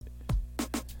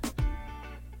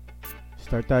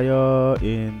Start tayo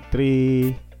in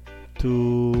 3,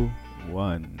 2,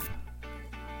 1.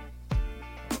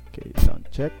 Okay, sound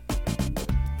check.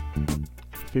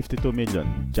 52 million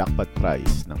jackpot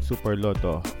prize ng Super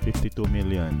Lotto,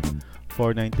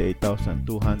 52,498,233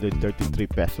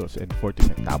 pesos and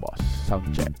 40 centavos. Sound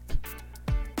check.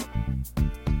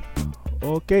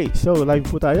 Okay, so live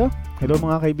po tayo. Hello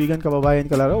mga kaibigan, kababayan,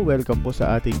 kalaro. Welcome po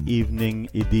sa ating evening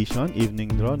edition,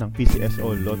 evening draw ng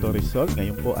PCSO Lotto result.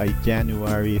 Ngayon po ay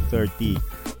January 30,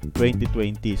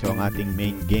 2020. So ang ating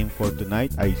main game for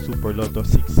tonight ay Super Lotto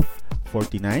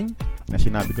 649. Na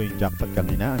sinabi ko yung jackpot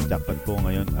kanina. Ang jackpot po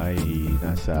ngayon ay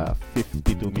nasa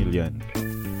 52 million.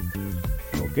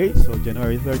 Okay, so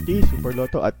January 30, Super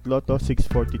Lotto at Lotto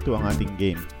 642 ang ating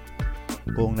game.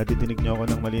 Kung natitinig nyo ako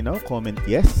ng malinaw, comment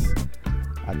yes.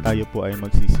 At tayo po ay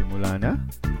magsisimula na.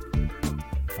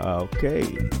 Okay.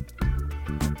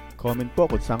 Comment po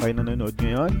kung saan kayo nanonood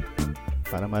ngayon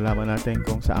para malaman natin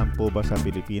kung saan po ba sa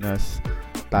Pilipinas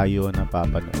tayo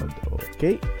napapanood.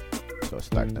 Okay. So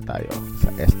start na tayo sa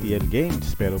STL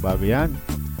Games. Pero bago yan,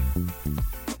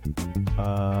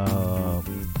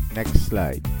 next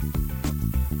slide.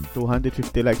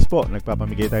 250 likes po.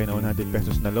 Nagpapamigay tayo ng 100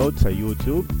 pesos na load sa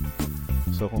YouTube.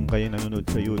 So kung kayo nanonood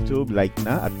sa YouTube, like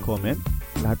na at comment.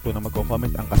 Lahat po na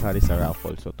magko-comment ang kasali sa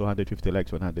raffle. So 250 likes,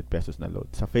 100 pesos na load.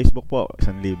 Sa Facebook po,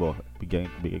 1,000.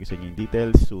 Bigay ko sa inyo yung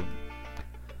details soon.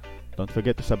 Don't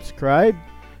forget to subscribe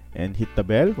and hit the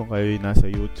bell kung kayo ay nasa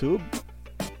YouTube.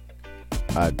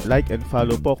 At like and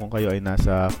follow po kung kayo ay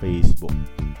nasa Facebook.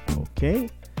 Okay?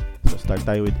 So start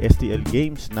tayo with STL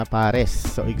Games na pares.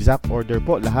 So exact order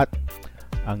po lahat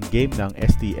ang game ng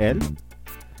STL.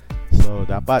 So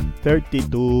dapat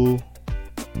 32-3.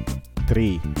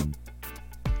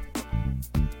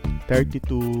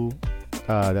 32,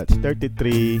 that's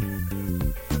 33-3.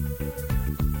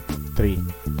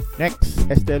 Next,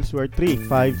 STL Swear 3,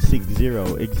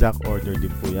 560. Exact order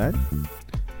din po yan.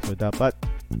 So dapat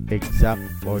exact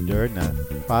order na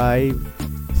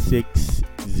 560.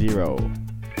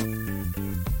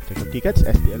 Check your tickets,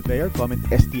 STL player. Comment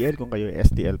STL kung kayo ay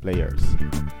STL players.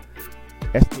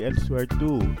 STL Swear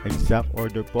 2, exact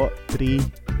order po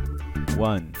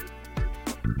 3-1.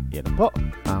 Yan po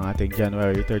ang ating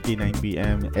January 39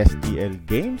 PM STL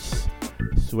Games.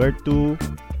 Swear 2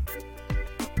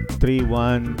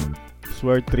 3-1,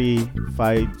 Swear 3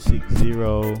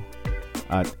 560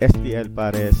 at STL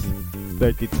Pares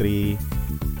 33-3.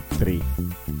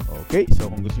 Okay, so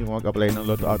kung gusto niyo mag-apply ng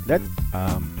Lotto Outlet,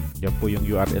 yan po yung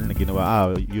URL na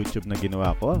ginawa, YouTube na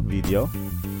ginawa ko, video.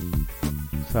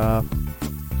 Sa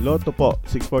Lotto po,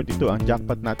 642, ang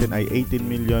jackpot natin ay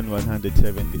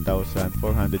 18,170,474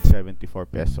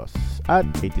 pesos at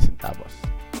 80 centavos.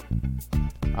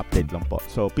 Update lang po.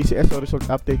 So,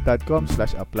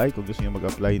 pcsoresultupdate.com/apply kung gusto niyo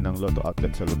mag-apply ng Lotto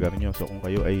Outlet sa lugar niyo. So, kung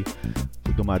kayo ay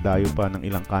dumadayo pa ng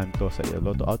ilang kanto sa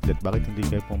Lotto Outlet, bakit hindi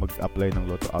kayo pong mag-apply ng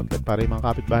Lotto Outlet para yung mga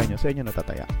kapitbahay niyo sa inyo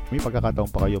natataya? May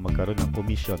pagkakataon pa kayo magkaroon ng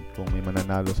commission kung may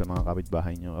mananalo sa mga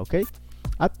kapitbahay niyo. Okay?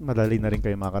 At madali na rin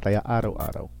kayo makataya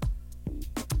araw-araw.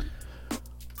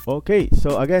 Okay,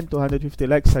 so again, 250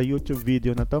 likes sa YouTube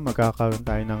video na to. Magkakaroon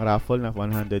tayo ng raffle na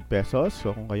 100 pesos.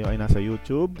 So kung kayo ay nasa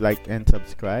YouTube, like and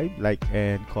subscribe, like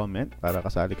and comment para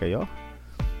kasali kayo.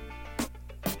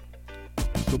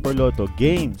 Super Lotto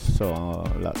Games. So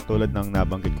tulad ng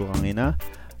nabanggit ko kanina,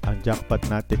 ang jackpot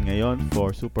natin ngayon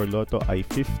for Super Lotto ay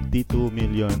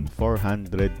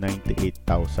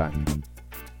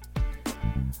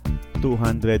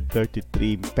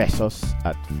 52,498,233 pesos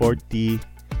at 40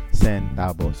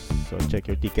 centavos. So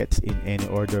check your tickets in any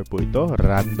order po ito.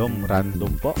 Random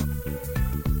po.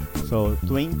 So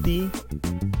 20,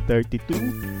 32,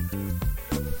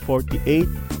 48,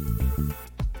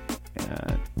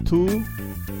 2,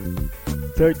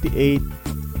 38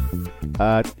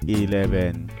 at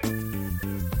 11.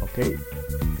 Okay.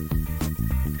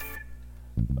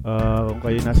 Kung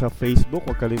kayo nasa Facebook,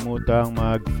 huwag kalimutang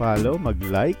mag-follow,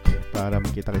 mag-like para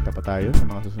makita-kita pa tayo sa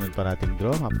mga susunod pa nating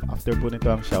draw. After po nito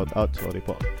ang shoutout, sorry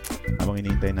po, habang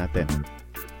hinihintay natin.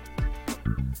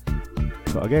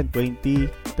 So again, 20,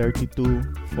 32,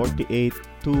 48,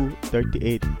 2,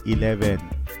 38, 11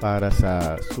 para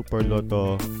sa Super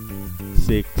Lotto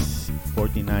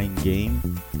 649 game.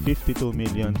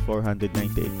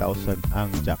 52,498,000 ang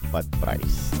jackpot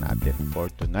price natin for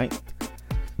tonight.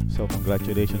 So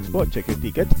congratulations po, check your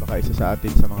tickets. Baka isa sa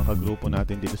atin sa mga kagrupo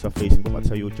natin dito sa Facebook at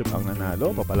sa YouTube ang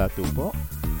nanalo, papalato po.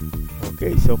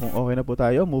 Okay, so kung okay na po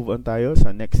tayo, move on tayo sa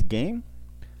next game.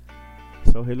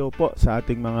 So hello po sa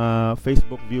ating mga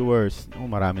Facebook viewers.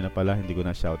 Marami na pala, hindi ko na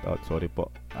shoutout, sorry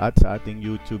po. At sa ating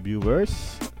YouTube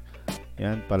viewers,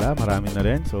 Yan pala, marami na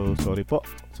rin. So, sorry po.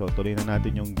 So, tuloy na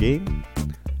natin yung game.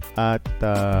 At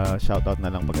shoutout na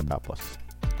lang pagkatapos.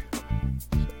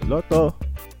 So,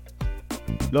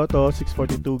 Lotto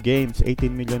 642 games,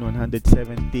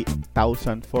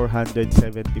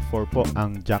 18,170,474 po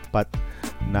ang jackpot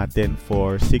natin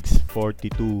for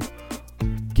 642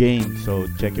 games. So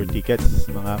check your tickets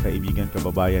mga kaibigan,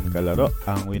 kababayan, kalaro.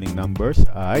 Ang winning numbers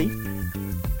ay,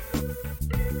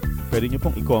 pwede nyo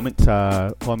pong i-comment sa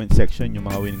comment section yung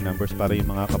mga winning numbers para yung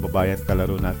mga kababayan,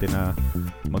 kalaro natin na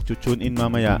mag-tune in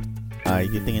mamaya ay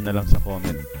titingin na lang sa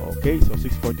comment. Okay, so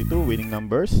 642 winning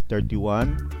numbers,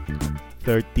 31,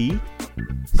 30,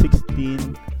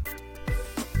 16,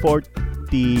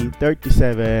 40,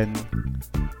 37,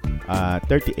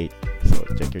 38. So,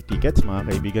 check your tickets,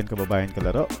 mga kaibigan, kababayan,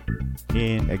 kalaro.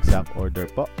 In exact order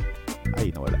po.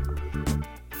 Ay, nawala.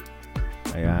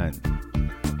 Ayan.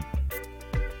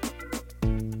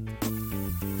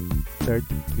 33.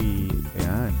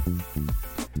 Ayan.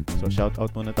 So, shout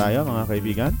out muna tayo, mga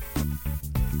kaibigan.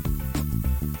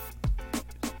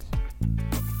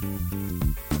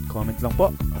 Comment lang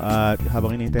po. At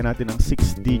habang hinihintay natin ng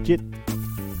 6 digit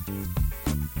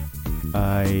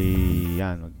ay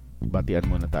yan, batian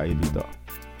muna tayo dito.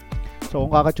 So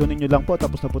kung kakatunin nyo lang po,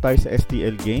 tapos na po tayo sa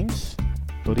STL Games.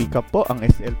 To recap po, ang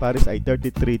STL Paris ay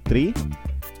 33-3.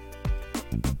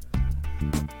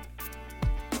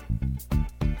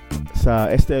 Sa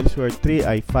STL Square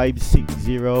 3 ay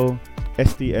 5-6-0.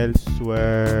 STL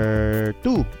Square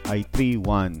 2 ay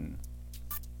 3-1.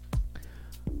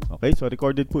 Okay, so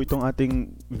recorded po itong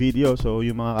ating video. So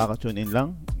yung mga kakatune in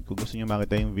lang, kung gusto nyo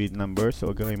makita yung video numbers, so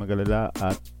huwag kayong mag-alala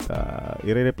at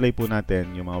i-replay po natin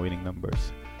yung mga winning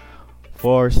numbers.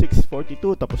 For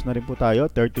 642, tapos na rin po tayo.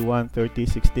 31, 30,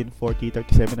 16, 40,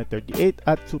 37 at 38.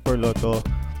 At Super Lotto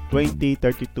 20,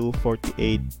 32,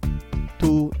 48,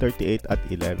 2, 38 at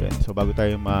 11. So bago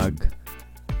tayo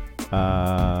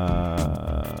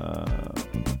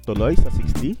tuloy sa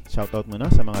 60, shoutout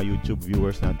muna sa mga YouTube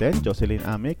viewers natin: Jocelyn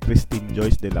Ame, Christine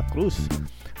Joyce de la Cruz,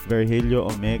 Virgilio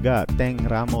Omega, Teng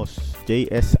Ramos,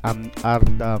 JS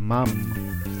Arda Mam,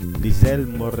 Lizelle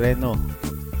Moreno.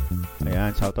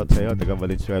 Ayan, shoutout sa iyo, taga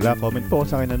Valenzuela. Comment po kung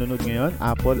sa akin nanonood ngayon.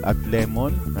 Apple at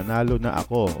Lemon, nanalo na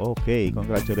ako. Okay,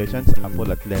 congratulations Apple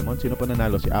at Lemon. Sino po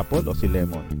nanalo, si Apple o si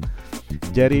Lemon?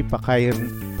 Jerry Pakaira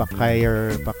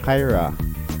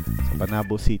sa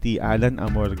Panabo City. Alan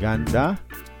Amorganda,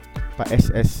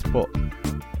 pa-SS po.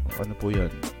 Ano po yun?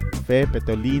 Fe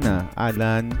Petolina,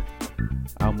 Alan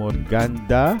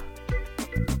Amorganda,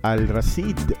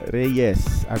 Al-Racid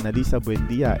Reyes, Analisa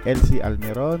Buendia, Elsie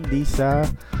Almeron, Lisa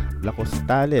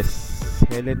Lacostales,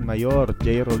 Helen Mayor,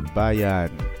 J. Rold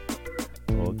Bayan.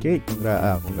 Okay,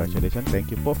 congratulations. Thank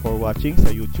you po for watching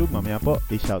sa YouTube. Mamaya po,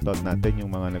 i-shoutout natin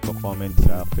yung mga nagko-comment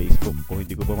sa Facebook. Kung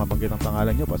hindi ko po mabanggit ang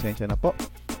pangalan nyo, pasensya na po.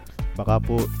 Baka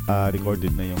po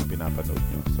recorded na yung pinapanood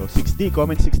nyo. So 60,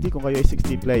 comment 60 kung kayo ay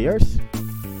 60 players.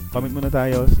 Comment muna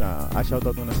tayo sa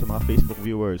shoutout muna sa mga Facebook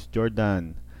viewers: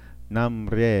 Jordan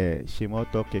Namre,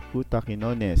 Shimoto Kekuta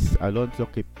Quinones, Alonso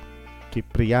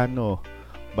Kipriano,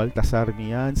 Baltasar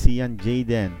Mian, Sian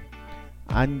Jaden,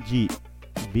 Angie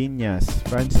Viñas,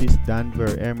 Francis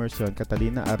Danver, Emerson,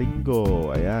 Catalina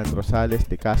Aringo, ayan, Rosales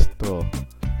de Castro,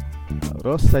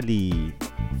 Rosalie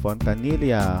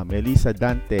Fontanilla, Melissa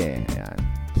Dante, ayan.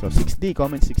 So 60,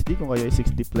 comment 60 kung kayo ay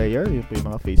 60 player. Yun po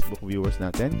yung mga Facebook viewers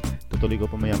natin. Tutuloy ko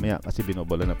pa maya kasi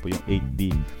binobola na po yung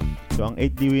 8D. So ang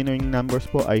 8D winning numbers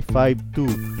po ay 5,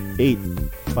 2, 8,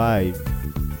 5,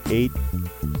 8,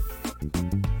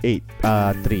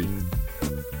 3.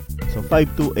 So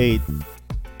 528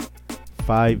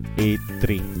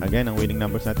 583. Again, ang winning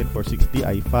numbers natin for 60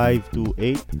 ay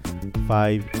 528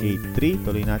 583.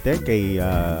 Tuloy natin kay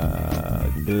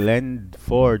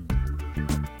Glenford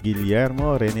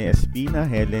Guillermo, Rene Espina,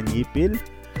 Helen Ipil,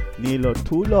 Nilo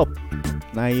Tulop,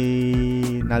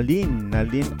 Nalin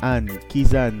Ann,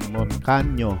 Kizan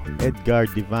Moncaño, Edgar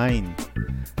Divine,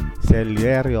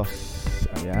 Celerios.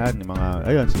 Ayan,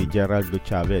 ayun, si Geraldo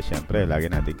Chavez. Siyempre, lagi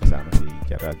natin kasama si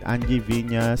Gerald. Angie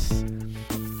Viñas,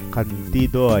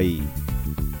 Cantidoy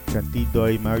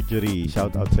Marjorie,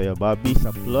 shout out sa iyo. Bobby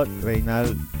Saplot,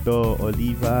 Reynaldo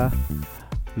Oliva,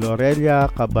 Lorelia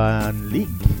Cabanlig,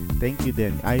 thank you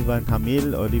din. Ivan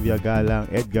Hamil, Olivia Galang,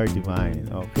 Edgar Divine.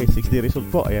 Okay, 60 result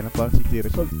po. Ayan na po ang 60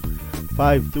 result.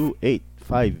 528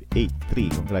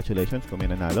 583. Congratulations kung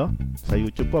may nanalo. Sa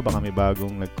YouTube po, baka may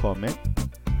bagong nag-comment.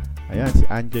 Ayan, si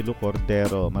Angelo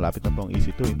Cordero. Malapit na po ang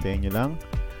EC2. Hintayin nyo lang.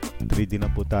 3D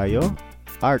na po tayo.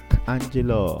 Arc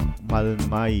Angelo,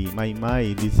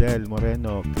 Maymay, Lizelle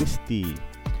Moreno, Christy.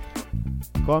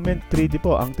 Comment 3D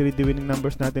po. Ang 3D winning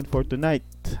numbers natin for tonight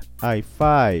ay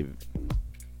 5,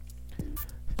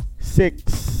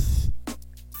 6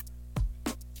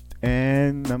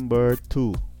 and number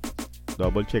 2.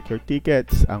 Double check your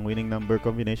tickets. Ang winning number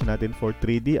combination natin for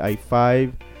 3D ay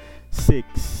 5,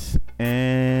 6,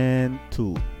 and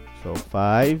 2. So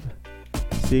 5,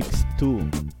 6, 2.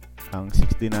 Ang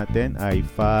 6D natin ay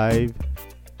 5,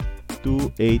 2,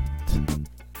 8,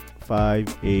 5, 8,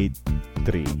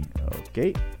 3.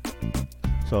 Okay.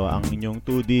 So ang inyong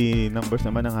 2D numbers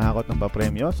naman ang hahakot ng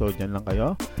papremyo. So dyan lang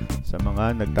kayo. Sa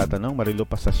mga nagtatanong, Marilu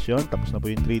Pasasyon, tapos na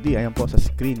po yung 3D. Ayan po sa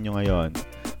screen nyo ngayon.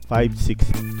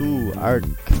 562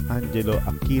 Arcangelo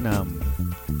Aquinam.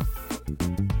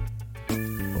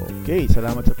 Okay,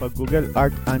 salamat sa pag-google.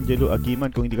 Arcangelo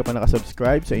Aguiman. Kung hindi ka pa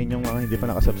nakasubscribe, sa inyong mga hindi pa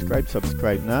nakasubscribe,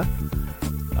 subscribe na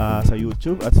sa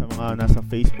YouTube at sa mga nasa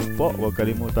Facebook po. Huwag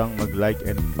kalimutang mag-like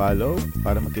and follow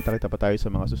para magkita-kita pa tayo sa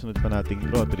mga susunod pa nating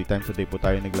draw. 3 times a day po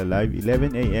tayo nagla-live.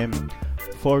 11 AM,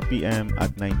 4 PM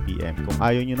at 9 PM. Kung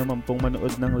ayaw nyo naman pong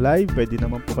manood ng live, pwede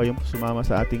naman po kayong sumama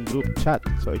sa ating group chat.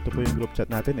 So ito po yung group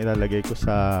chat natin. Ilalagay ko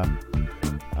sa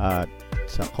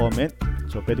comment.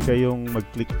 So pwede kayong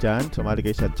mag-click dyan. Sumali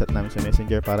kayo sa chat namin sa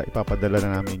Messenger para ipapadala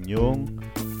na namin yung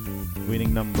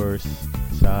winning numbers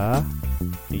sa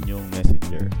inyong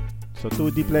Messenger. So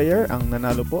 2D player, ang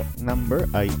nanalo po number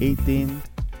ay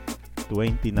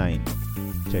 1829.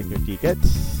 Check your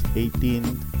tickets.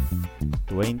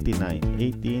 1829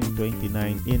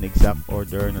 in exact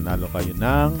order. Nanalo kayo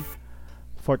ng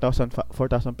 4,000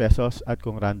 pesos at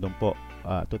kung random po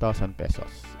 2,000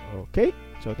 pesos. Okay?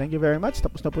 So thank you very much.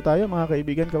 Tapos na po tayo mga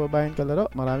kaibigan, kababayan, kalaro.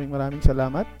 Maraming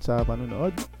salamat sa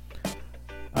panunood.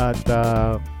 At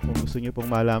kung gusto nyo pong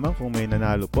malaman kung may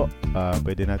nanalo po,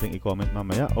 pwede nating i-comment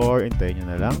mamaya or hintayin nyo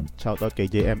na lang. Shoutout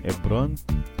kay JM Ebron,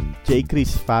 J.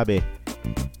 Chris Fabe,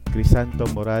 Crisanto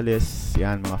Morales,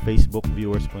 yan, mga Facebook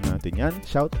viewers po natin yan.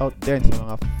 Shoutout din sa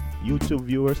mga YouTube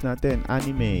viewers natin,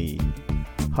 Anime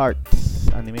Hearts,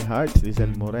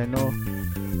 Lizelle Moreno,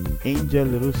 Angel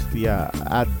Rustia,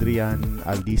 Adrian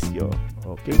Aldicio.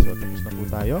 Okay, so tapos na po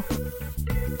tayo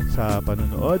sa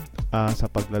panunood,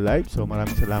 sa pagla-live. So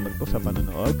maraming salamat po sa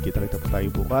panunood. Kita-kita po tayo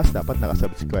bukas. Dapat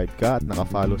nakasubscribe ka at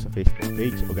nakafollow sa Facebook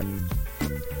page. Okay.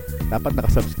 Dapat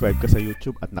nakasubscribe ka sa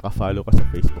YouTube at nakafollow ka sa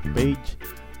Facebook page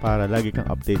para lagi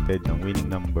kang updated ng winning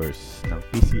numbers ng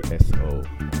PCSO.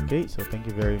 Okay, so thank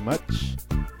you very much.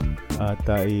 At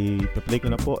i-play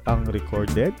ko na po ang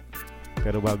recorded.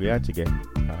 Pero bago yan, sige.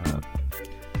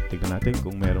 Tignan natin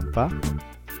kung meron pa.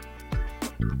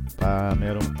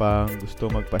 Meron pang gusto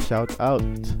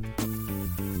magpa-shoutout.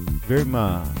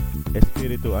 Verma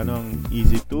Espiritu, anong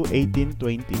easy to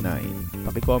 1829.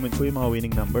 Paki-comment po yung mga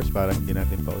winning numbers para hindi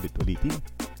natin pa ulit-ulitin.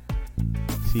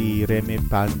 Si Reme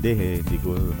Pande, hindi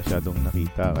ko masyadong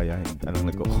nakita kaya anong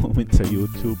nagko-comment sa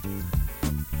YouTube.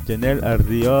 Janelle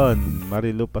Ardion,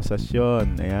 Marilu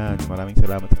Pasasyon. Ayan, maraming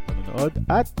salamat sa panonood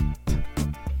at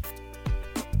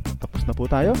tapos na po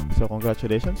tayo. So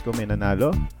congratulations kung may nanalo.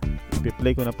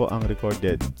 I-play ko na po ang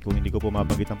recorded. Kung hindi ko po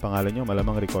mabanggit ang pangalan nyo,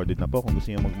 malamang recorded na po. Kung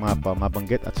gusto nyo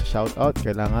mabanggit at sa shoutout,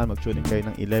 kailangan mag-tune in kayo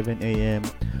ng 11 AM,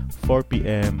 4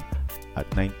 PM at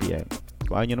 9 PM.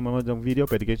 Kung ayaw nyo naman manood ng video,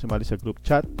 pwede kayo sumali sa group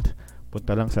chat.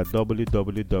 Punta lang sa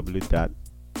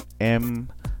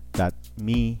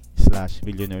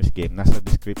www.m.me/billionairesgame. Nasa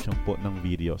description po ng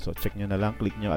video. So check nyo na lang, click nyo